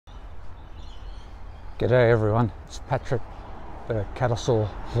G'day everyone, it's Patrick, the CADASIL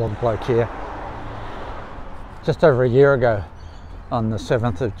vlog bloke here. Just over a year ago, on the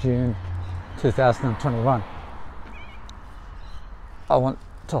 7th of June 2021, I went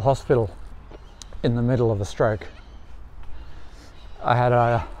to hospital in the middle of a stroke. I had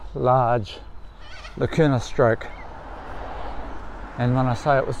a large Lacunar stroke, and when I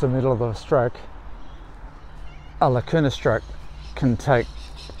say it was the middle of a stroke, a Lacunar stroke can take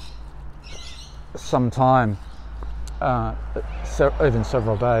some time, even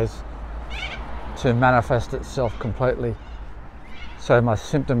several days, to manifest itself completely. So my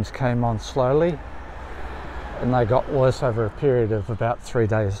symptoms came on slowly and they got worse over a period of about 3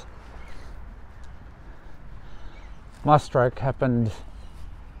 days. My stroke happened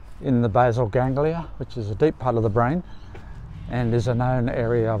in the basal ganglia, which is a deep part of the brain and is a known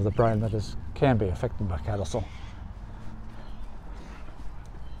area of the brain that can be affected by CADASIL.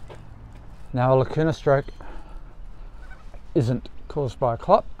 Now, a Lacunar stroke isn't caused by a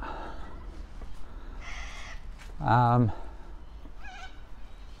clot. The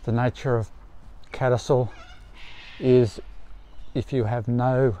nature of CADASIL is if you have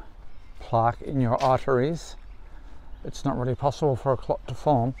no plaque in your arteries, it's not really possible for a clot to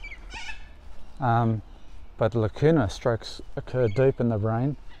form. But Lacunar strokes occur deep in the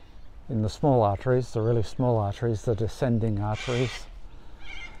brain, in the small arteries, the really small arteries, the descending arteries,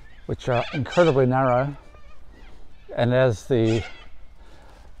 which are incredibly narrow, and as the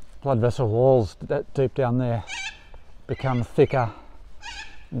blood vessel walls that deep down there become thicker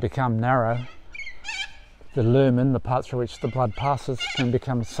and become narrow, the lumen, the part through which the blood passes, can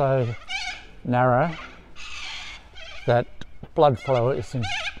become so narrow that blood flow is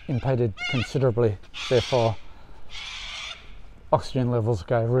impeded considerably. Therefore, oxygen levels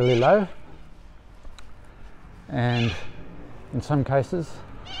go really low, and in some cases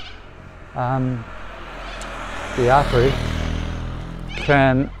the artery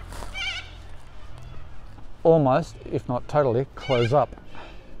can almost, if not totally, close up,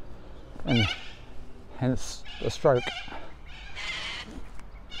 and hence the stroke.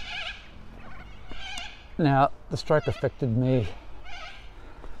 Now, the stroke affected me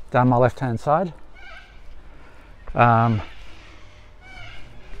down my left hand side.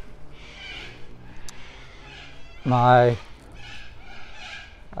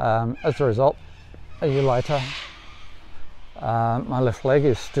 As a result, a year later, my left leg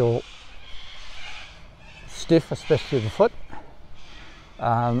is still stiff, especially the foot.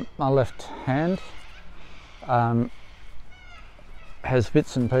 My left hand has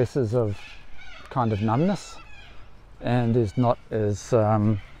bits and pieces of kind of numbness and is not as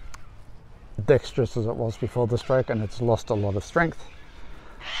dexterous as it was before the stroke, and it's lost a lot of strength.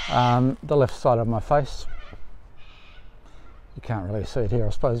 The left side of my face, you can't really see it here I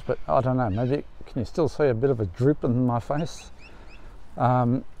suppose, but I don't know, maybe can you still see a bit of a droop in my face?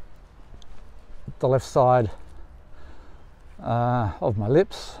 The left side of my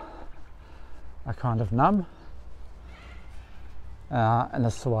lips are kind of numb, and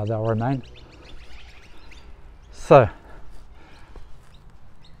that's why they'll remain. So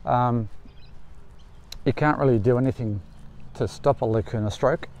you can't really do anything to stop a Lacunar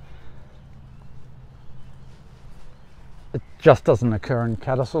stroke. It just doesn't occur in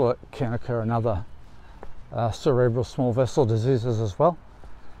CADASIL. It can occur in other cerebral small vessel diseases as well,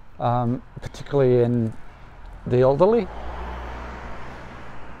 particularly in the elderly.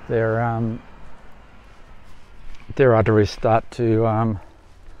 Their arteries start to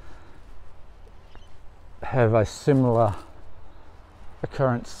have a similar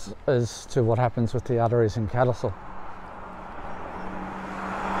occurrence as to what happens with the arteries in CADASIL.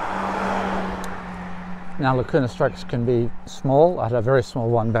 Now, Lacunar strokes can be small. I had a very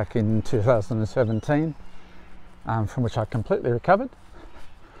small one back in 2017, from which I completely recovered.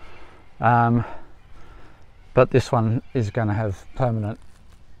 But this one is going to have permanent,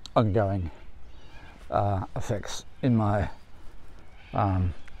 ongoing effects in my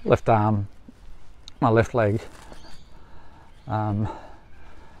left arm, my left leg, my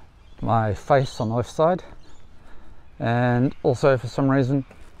face on the left side, and also for some reason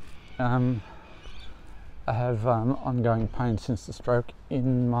I have ongoing pain since the stroke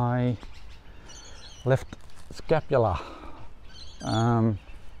in my left scapula,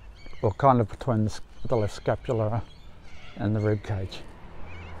 or kind of between the left scapula and the rib cage.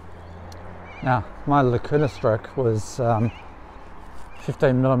 Now, my Lacunar stroke was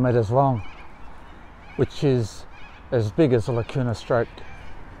 15 millimeters long, which is as big as a Lacunar stroke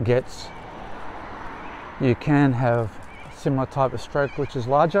gets. You can have a similar type of stroke which is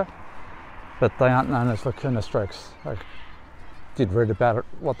larger, but they aren't known as Lacunar strokes. I did read about it,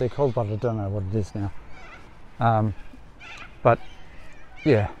 what they're called, but I don't know what it is now. But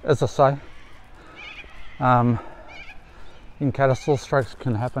yeah, as I say, in CADASIL, strokes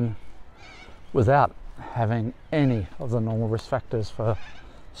can happen without having any of the normal risk factors for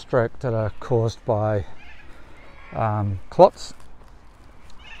stroke that are caused by clots,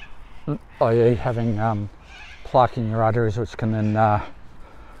 i.e. having plaque in your arteries, which can then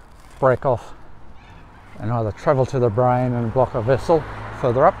break off and either travel to the brain and block a vessel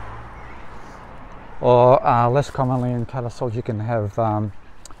further up, or less commonly in CADASIL you can have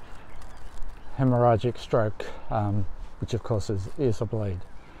hemorrhagic stroke, which of course is a bleed.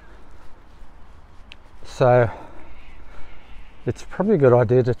 So it's probably a good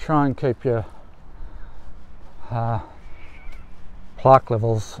idea to try and keep your plaque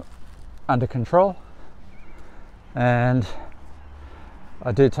levels under control, and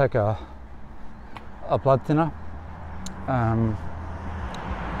I do take a blood thinner,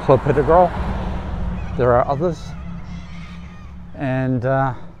 clopidogrel. There are others, and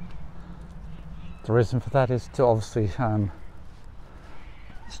the reason for that is to obviously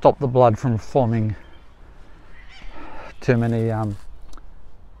stop the blood from forming too many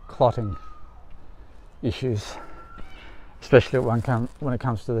clotting issues, especially when it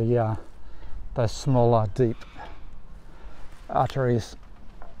comes to the those smaller, deep arteries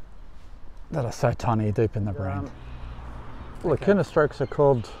that are so tiny deep in the brain. Lacunar strokes are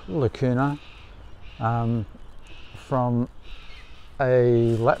called lacunar from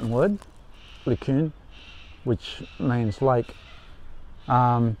a Latin word, lacune, which means lake,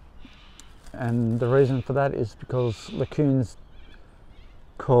 and the reason for that is because lacunes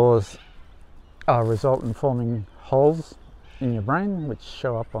result in forming holes in your brain, which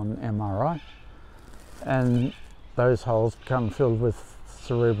show up on MRI, and those holes become filled with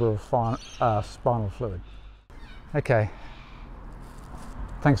cerebral spinal fluid. Okay,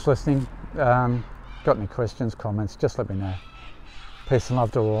 thanks for listening. Got any questions, comments, just let me know. Peace and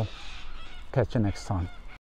love to all. Catch you next time.